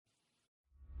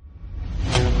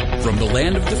From the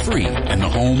land of the free and the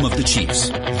home of the Chiefs,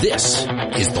 this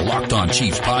is the Locked On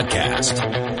Chiefs podcast.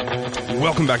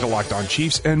 Welcome back to Locked On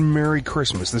Chiefs and Merry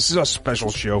Christmas. This is a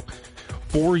special show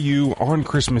for you on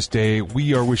Christmas Day.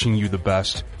 We are wishing you the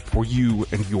best for you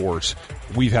and yours.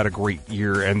 We've had a great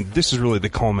year, and this is really the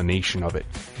culmination of it.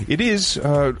 It is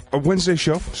a Wednesday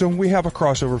show, so we have a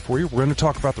crossover for you. We're going to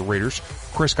talk about the Raiders.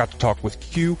 Chris got to talk with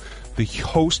Q, the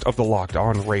host of the Locked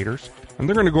On Raiders, and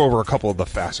they're going to go over a couple of the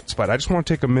facets, but I just want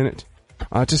to take a minute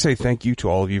to say thank you to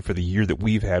all of you for the year that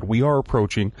we've had. We are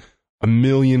approaching 1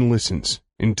 million listens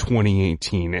in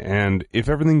 2018, and if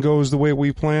everything goes the way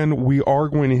we plan, we are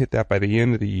going to hit that by the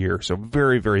end of the year. So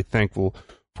very, very thankful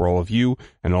for all of you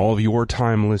and all of your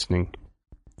time listening.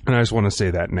 And I just want to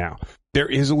say that now. There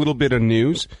is a little bit of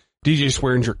news. DJ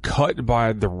Swearinger cut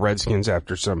by the Redskins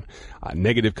after some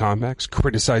negative comebacks,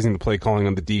 criticizing the play calling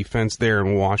on the defense there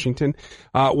in Washington.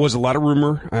 Was a lot of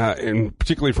rumor, and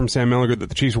particularly from Sam Mellinger, that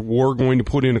the Chiefs were going to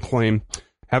put in a claim.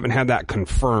 Haven't had that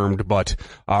confirmed, but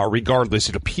regardless,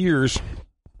 it appears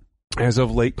as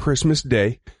of late Christmas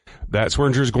Day that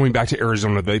Swearinger is going back to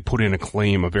Arizona. They put in a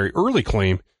claim, a very early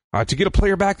claim, to get a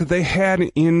player back that they had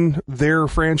in their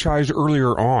franchise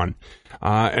earlier on.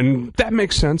 And that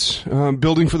makes sense.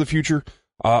 Building for the future,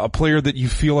 a player that you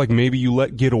feel like maybe you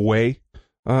let get away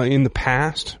in the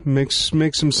past makes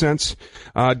some sense.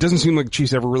 It doesn't seem like the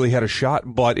Chiefs ever really had a shot,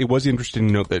 but it was interesting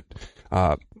to note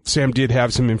that Sam did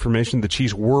have some information. The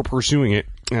Chiefs were pursuing it,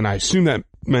 and I assume that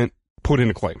meant put in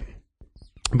a claim.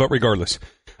 But regardless,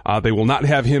 they will not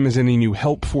have him as any new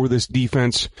help for this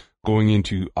defense going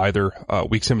into either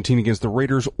Week 17 against the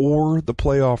Raiders or the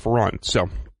playoff run. So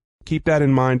keep that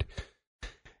in mind.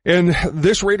 And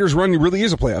this Raiders run really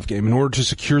is a playoff game. In order to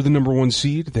secure the number 1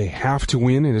 seed, they have to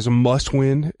win. It is a must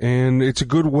win, and it's a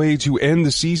good way to end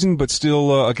the season, but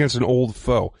still against an old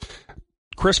foe.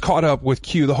 Chris caught up with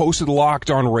Q, the host of the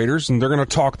Locked On Raiders, and they're going to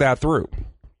talk that through.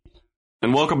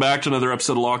 And welcome back to another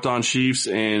episode of Locked On Chiefs,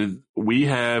 and we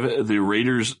have the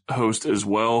Raiders host as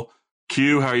well.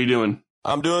 Q, how are you doing?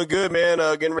 I'm doing good, man.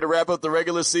 Getting ready to wrap up the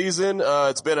regular season.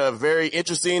 It's been a very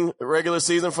interesting regular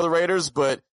season for the Raiders,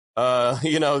 but,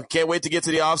 can't wait to get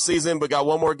to the off season, but got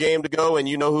one more game to go, and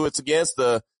you know who it's against,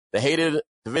 the hated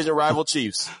division rival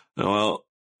Chiefs. Well,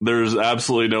 there's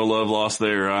absolutely no love lost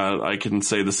there. I can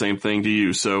say the same thing to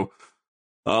you. So,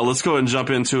 let's go ahead and jump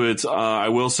into it. I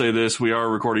will say this. We are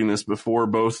recording this before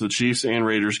both the Chiefs and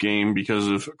Raiders game because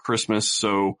of Christmas.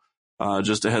 So,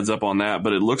 just a heads up on that.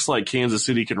 But it looks like Kansas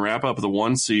City can wrap up the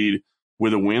 1 seed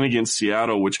with a win against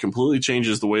Seattle, which completely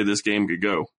changes the way this game could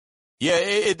go. Yeah,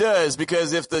 it does,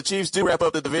 because if the Chiefs do wrap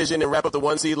up the division and wrap up the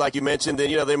 1 seed, like you mentioned,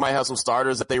 then, they might have some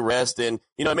starters that they rest, and,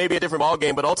 it may be a different ball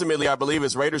game, but ultimately I believe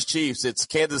it's Raiders Chiefs. It's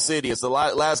Kansas City. It's the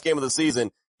last game of the season.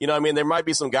 There might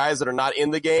be some guys that are not in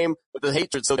the game, but the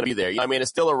hatred's still going to be there. It's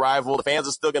still a rival. The fans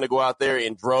are still going to go out there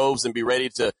in droves and be ready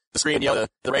to scream, the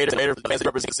Raiders, the fans that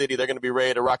represent the city, they're going to be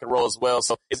ready to rock and roll as well.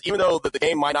 So even though the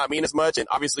game might not mean as much, and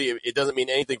obviously it doesn't mean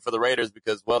anything for the Raiders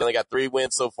because, well, they only got 3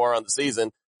 wins so far on the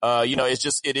season.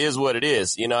 It is what it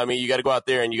is. You got to go out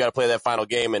there and you got to play that final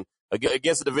game. And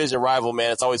against a division rival,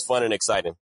 man, it's always fun and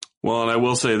exciting. Well, and I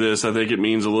will say this, I think it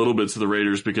means a little bit to the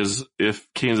Raiders because if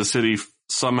Kansas City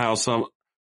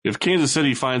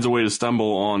finds a way to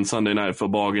stumble on Sunday Night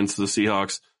Football against the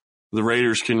Seahawks, the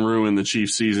Raiders can ruin the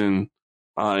Chiefs season,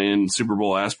 in Super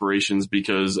Bowl aspirations,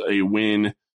 because a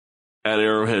win at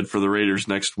Arrowhead for the Raiders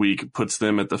next week puts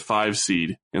them at the 5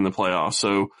 seed in the playoffs.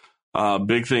 So,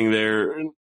 big thing there.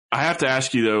 I have to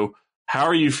ask you though, how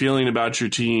are you feeling about your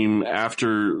team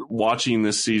after watching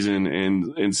this season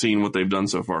and seeing what they've done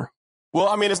so far?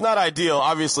 Well, it's not ideal.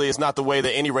 Obviously, it's not the way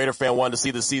that any Raider fan wanted to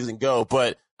see the season go,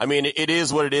 but it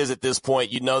is what it is at this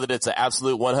point. You know that it's an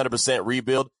absolute 100%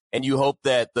 rebuild, and you hope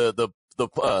that the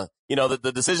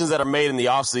decisions that are made in the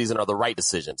offseason are the right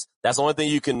decisions. That's the only thing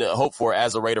you can hope for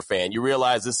as a Raider fan. You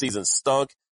realize this season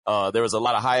stunk. There was a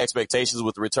lot of high expectations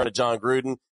with the return of John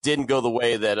Gruden. Didn't go the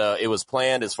way that it was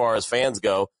planned as far as fans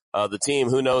go. The team,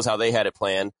 who knows how they had it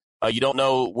planned. You don't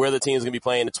know where the team's going to be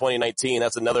playing in 2019.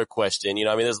 That's another question.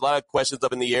 There's a lot of questions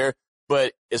up in the air.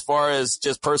 But as far as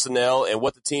just personnel and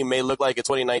what the team may look like in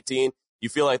 2019, you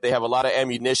feel like they have a lot of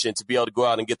ammunition to be able to go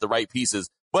out and get the right pieces.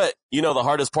 But, the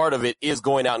hardest part of it is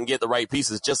going out and get the right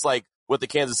pieces, just like what the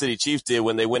Kansas City Chiefs did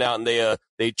when they went out and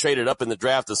they traded up in the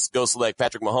draft to go select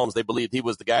Patrick Mahomes. They believed he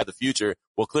was the guy of the future.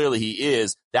 Well, clearly he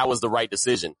is. That was the right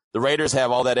decision. The Raiders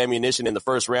have all that ammunition in the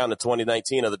first round of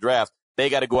 2019 of the draft. They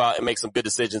got to go out and make some good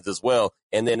decisions as well.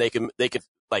 And then they could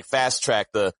like fast track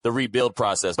the rebuild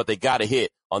process, but they got to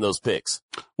hit on those picks.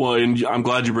 Well, and I'm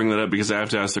glad you bring that up because I have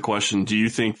to ask the question, do you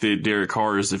think that Derek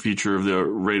Carr is the future of the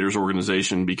Raiders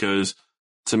organization? Because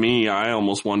to me, I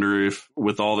almost wonder if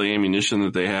with all the ammunition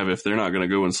that they have, if they're not going to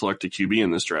go and select a QB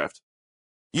in this draft.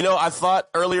 You know, I thought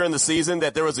earlier in the season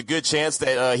that there was a good chance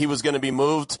that he was going to be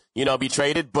moved, be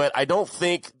traded, but I don't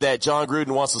think that John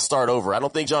Gruden wants to start over. I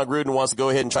don't think John Gruden wants to go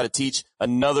ahead and try to teach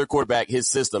another quarterback his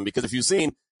system, because if you've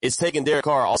seen, it's taken Derek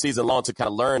Carr all season long to kind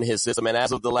of learn his system. And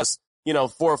as of the last, 4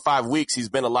 or 5 weeks, he's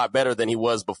been a lot better than he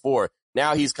was before.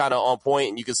 Now he's kind of on point,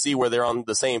 and you can see where they're on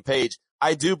the same page.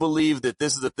 I do believe that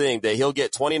this is the thing, that he'll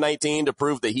get 2019 to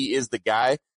prove that he is the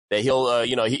guy, that he'll,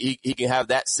 he can have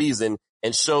that season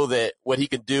and show that what he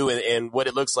can do and what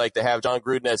it looks like to have John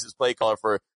Gruden as his play caller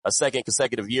for a second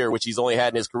consecutive year, which he's only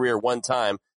had in his career one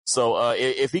time. So,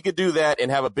 if he could do that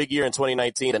and have a big year in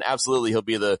 2019, then absolutely he'll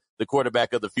be the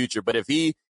quarterback of the future. But if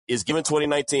he is given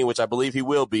 2019, which I believe he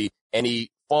will be, and he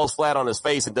falls flat on his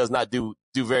face and does not do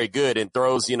very good and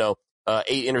throws, 8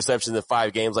 interceptions in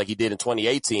 5 games like he did in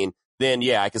 2018, then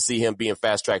yeah, I can see him being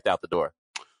fast tracked out the door.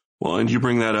 Well, and you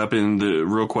bring that up, in the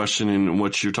real question in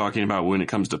what you're talking about when it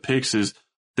comes to picks is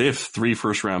they have 3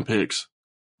 first-round picks.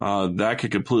 That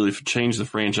could completely change the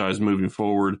franchise moving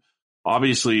forward.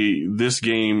 Obviously, this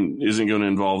game isn't going to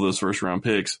involve those first-round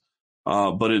picks,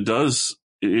 but it is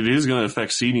going to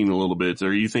affect seeding a little bit.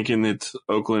 Are you thinking that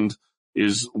Oakland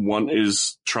is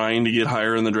trying to get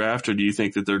higher in the draft, or do you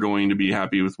think that they're going to be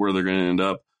happy with where they're going to end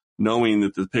up, knowing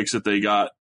that the picks that they got?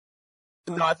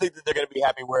 No, I think that they're going to be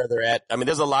happy where they're at. I mean,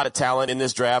 there's a lot of talent in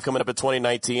this draft coming up in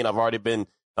 2019. I've already been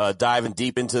diving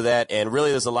deep into that, and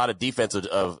really there's a lot of defensive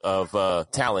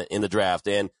of talent in the draft,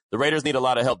 and the Raiders need a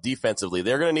lot of help defensively.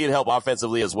 They're going to need help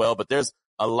offensively as well, but there's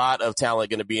a lot of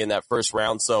talent going to be in that first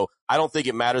round. So I don't think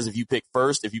it matters if you pick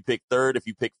first, if you pick third, if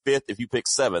you pick fifth, if you pick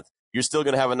seventh. You're still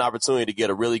going to have an opportunity to get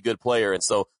a really good player. And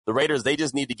so the Raiders, they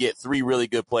just need to get 3 really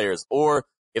good players, or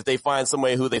if they find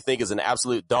somebody who they think is an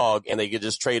absolute dog and they could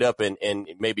just trade up and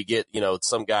maybe get,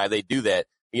 some guy, they do that.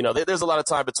 There's a lot of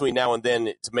time between now and then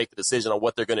to make the decision on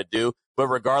what they're going to do. But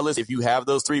regardless, if you have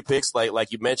those 3 picks,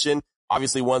 like you mentioned,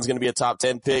 obviously one's going to be a top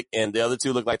 10 pick and the other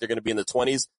 2 look like they're going to be in the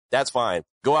 20s. That's fine.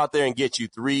 Go out there and get you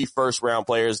 3 first round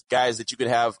players, guys that you could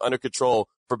have under control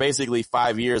for basically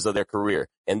 5 years of their career.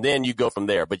 And then you go from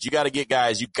there. But you got to get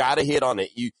guys, you got to hit on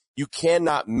it. You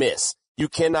cannot miss. You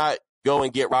cannot go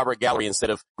and get Robert Gallery instead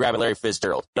of grabbing Larry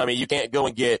Fitzgerald. I mean, you can't go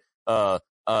and get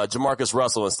Jamarcus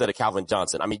Russell instead of Calvin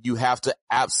Johnson. I mean, you have to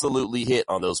absolutely hit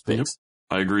on those picks.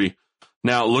 Yep, I agree.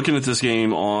 Now, looking at this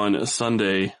game on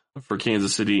Sunday for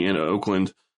Kansas City and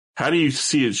Oakland, how do you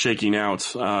see it shaking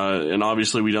out? And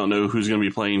obviously we don't know who's going to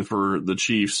be playing for the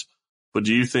Chiefs, but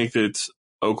do you think that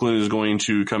Oakland is going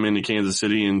to come into Kansas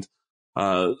City and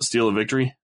steal a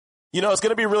victory? It's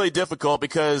going to be really difficult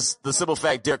because the simple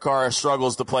fact Derek Carr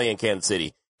struggles to play in Kansas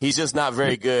City. He's just not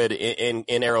very good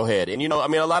in Arrowhead. And,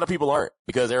 a lot of people aren't,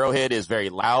 because Arrowhead is very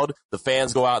loud. The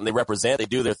fans go out and they represent, they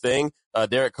do their thing.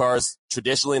 Derek Carr's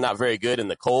traditionally not very good in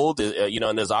the cold,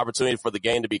 and there's opportunity for the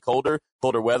game to be colder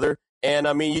weather. And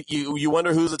I mean, you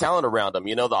wonder who's the talent around him.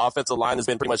 The offensive line has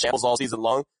been pretty much shambles all season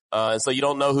long. And so you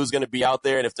don't know who's going to be out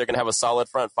there and if they're going to have a solid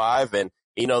front 5. And,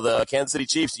 the Kansas City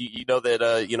Chiefs, you know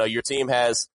that, your team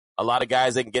has a lot of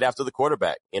guys that can get after the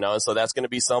quarterback, and so that's going to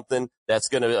be something that's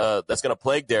going to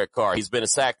plague Derek Carr. He's been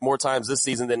sacked more times this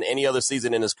season than any other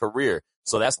season in his career.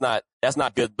 So that's not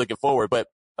good looking forward. But,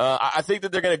 I think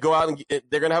that they're going to go out and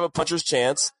they're going to have a puncher's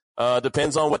chance.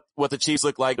 Depends on what the Chiefs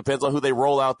look like. Depends on who they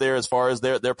roll out there as far as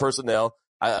their personnel.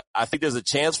 I think there's a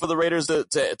chance for the Raiders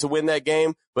to win that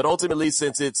game. But ultimately,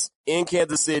 since it's in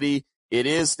Kansas City, it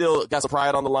is still got some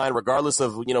pride on the line, regardless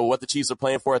of, what the Chiefs are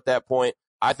playing for at that point.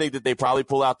 I think that they probably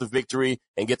pull out the victory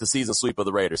and get the season sweep of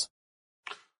the Raiders.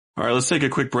 All right, let's take a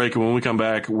quick break. And when we come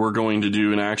back, we're going to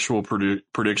do an actual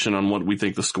prediction on what we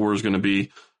think the score is going to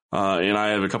be. And I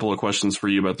have a couple of questions for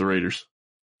you about the Raiders.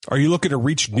 Are you looking to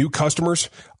reach new customers?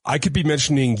 I could be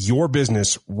mentioning your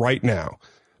business right now.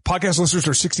 Podcast listeners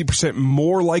are 60%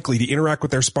 more likely to interact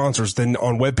with their sponsors than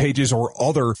on web pages or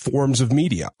other forms of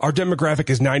media. Our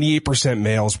demographic is 98%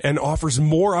 males and offers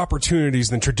more opportunities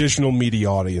than traditional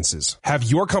media audiences. Have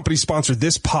your company sponsor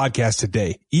this podcast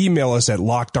today. Email us at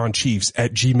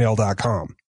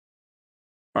lockedonchiefs@gmail.com.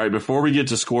 All right, before we get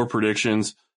to score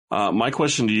predictions, my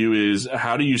question to you is,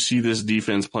 how do you see this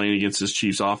defense playing against this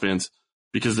Chiefs offense?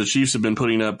 Because the Chiefs have been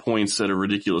putting up points at a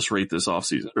ridiculous rate this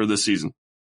season.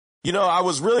 I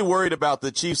was really worried about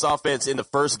the Chiefs offense in the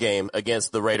first game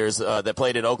against the Raiders that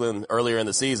played in Oakland earlier in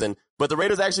the season, but the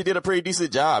Raiders actually did a pretty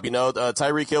decent job.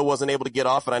 Tyreek Hill wasn't able to get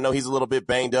off, and I know he's a little bit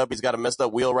banged up. He's got a messed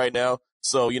up wheel right now,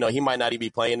 so he might not even be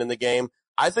playing in the game.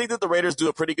 I think that the Raiders do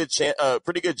a pretty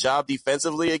good job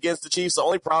defensively against the Chiefs. The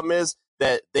only problem is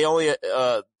that they only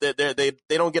they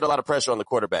don't get a lot of pressure on the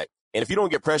quarterback. And if you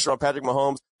don't get pressure on Patrick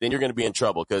Mahomes, then you're going to be in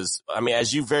trouble. Because, I mean,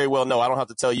 as you very well know, I don't have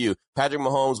to tell you, Patrick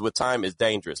Mahomes with time is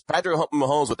dangerous. Patrick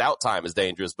Mahomes without time is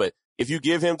dangerous. But if you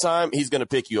give him time, he's going to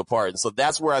pick you apart. And so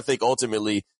that's where I think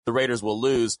ultimately the Raiders will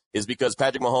lose, is because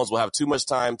Patrick Mahomes will have too much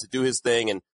time to do his thing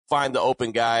and find the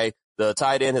open guy. The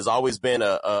tight end has always been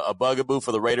a bugaboo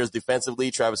for the Raiders defensively.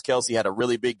 Travis Kelce had a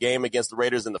really big game against the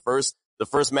Raiders in the first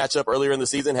matchup earlier in the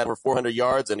season, had over 400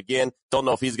 yards. And again, don't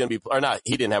know if he's going to be, or not,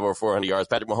 he didn't have over 400 yards.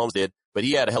 Patrick Mahomes did, but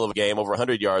he had a hell of a game, over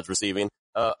 100 yards receiving.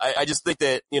 I just think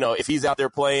that, if he's out there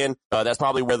playing, that's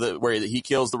probably where he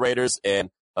kills the Raiders. And,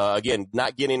 again,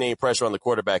 not getting any pressure on the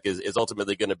quarterback is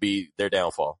ultimately going to be their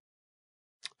downfall.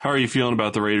 How are you feeling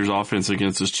about the Raiders offense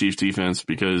against this Chiefs defense?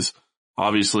 Because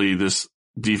obviously this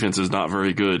defense is not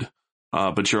very good,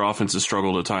 but your offense has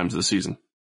struggled at times this season.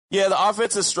 Yeah, the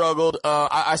offense has struggled.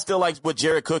 I still like what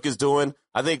Jared Cook is doing.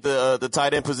 I think the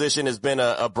tight end position has been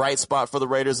a bright spot for the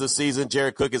Raiders this season.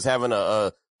 Jared Cook is having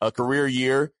a career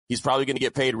year. He's probably going to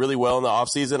get paid really well in the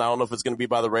offseason. I don't know if it's going to be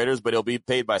by the Raiders, but he'll be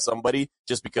paid by somebody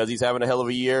just because he's having a hell of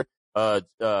a year.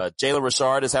 Jalen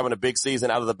Richard is having a big season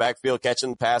out of the backfield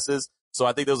catching passes. So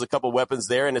I think there's a couple weapons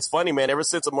there. And it's funny, man, ever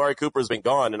since Amari Cooper's been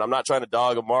gone, and I'm not trying to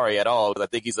dog Amari at all because I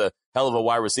think he's a hell of a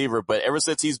wide receiver, but ever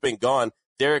since he's been gone,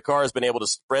 Derek Carr has been able to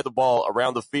spread the ball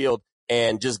around the field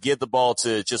and just get the ball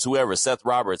to just whoever, Seth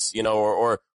Roberts,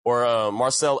 or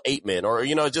Marcel Aitman,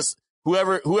 or, just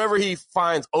whoever he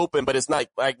finds open, but it's not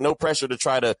like no pressure to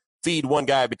try to feed one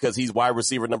guy because he's wide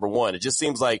receiver number one. It just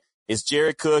seems like it's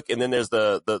Jared Cook and then there's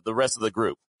the rest of the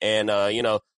group. And,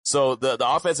 so the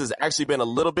offense has actually been a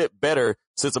little bit better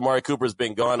since Amari Cooper's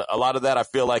been gone. A lot of that I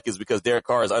feel like is because Derek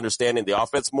Carr is understanding the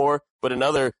offense more. But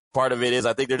another part of it is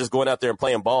I think they're just going out there and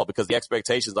playing ball because the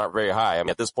expectations aren't very high. I mean,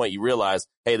 at this point you realize,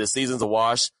 hey, the season's a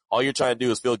wash. All you're trying to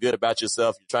do is feel good about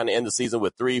yourself. You're trying to end the season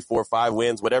with 3, 4, 5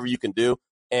 wins, whatever you can do.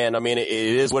 And I mean, it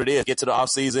is what it is. Get to the off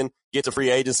season, get to free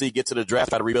agency, get to the draft,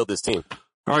 try to rebuild this team.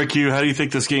 All right, Q, how do you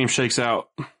think this game shakes out?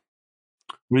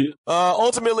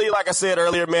 Ultimately, like I said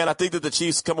earlier, man, I think that the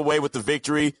Chiefs come away with the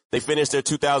victory. They finished their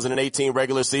 2018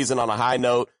 regular season on a high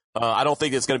note. I don't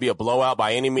think it's going to be a blowout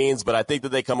by any means, but I think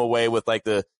that they come away with like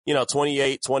the,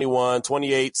 28-21,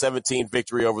 28-17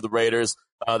 victory over the Raiders.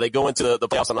 They go into the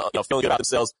playoffs on, feeling good about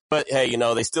themselves, but hey,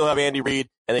 they still have Andy Reid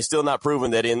and they still not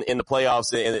proven that in the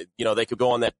playoffs and, they could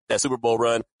go on that Super Bowl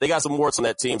run. They got some warts on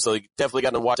that team, so they definitely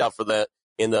got to watch out for that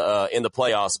in the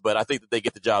playoffs, but I think that they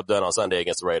get the job done on Sunday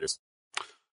against the Raiders.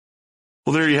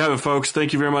 Well, there you have it, folks.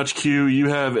 Thank you very much, Q. You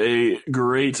have a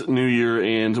great new year,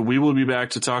 and we will be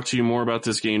back to talk to you more about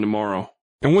this game tomorrow.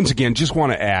 And once again, just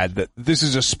want to add that this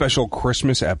is a special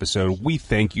Christmas episode. We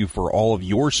thank you for all of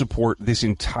your support this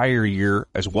entire year,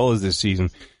 as well as this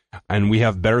season, and we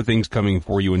have better things coming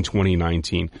for you in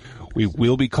 2019. We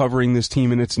will be covering this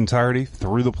team in its entirety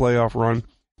through the playoff run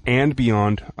and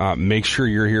beyond. Make sure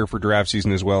you're here for draft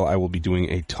season as well. I will be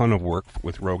doing a ton of work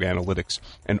with Rogue Analytics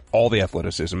and all the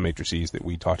athleticism matrices that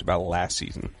we talked about last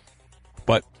season.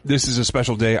 But this is a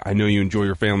special day. I know you enjoy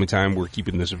your family time. We're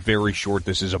keeping this very short.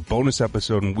 This is a bonus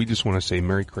episode, and we just want to say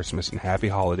Merry Christmas and Happy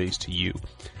Holidays to you.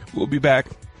 We'll be back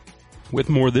with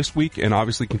more this week and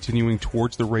obviously continuing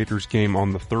towards the Raiders game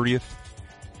on the 30th.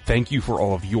 Thank you for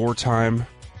all of your time,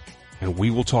 and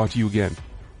we will talk to you again.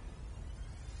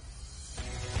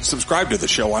 Subscribe to the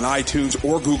show on iTunes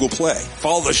or Google Play.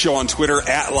 Follow the show on Twitter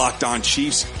at Locked On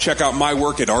Chiefs. Check out my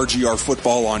work at RGR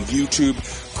Football on YouTube,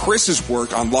 Chris's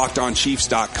work on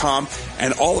LockedOnChiefs.com,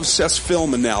 and all of Seth's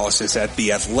film analysis at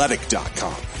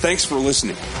TheAthletic.com. Thanks for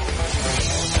listening.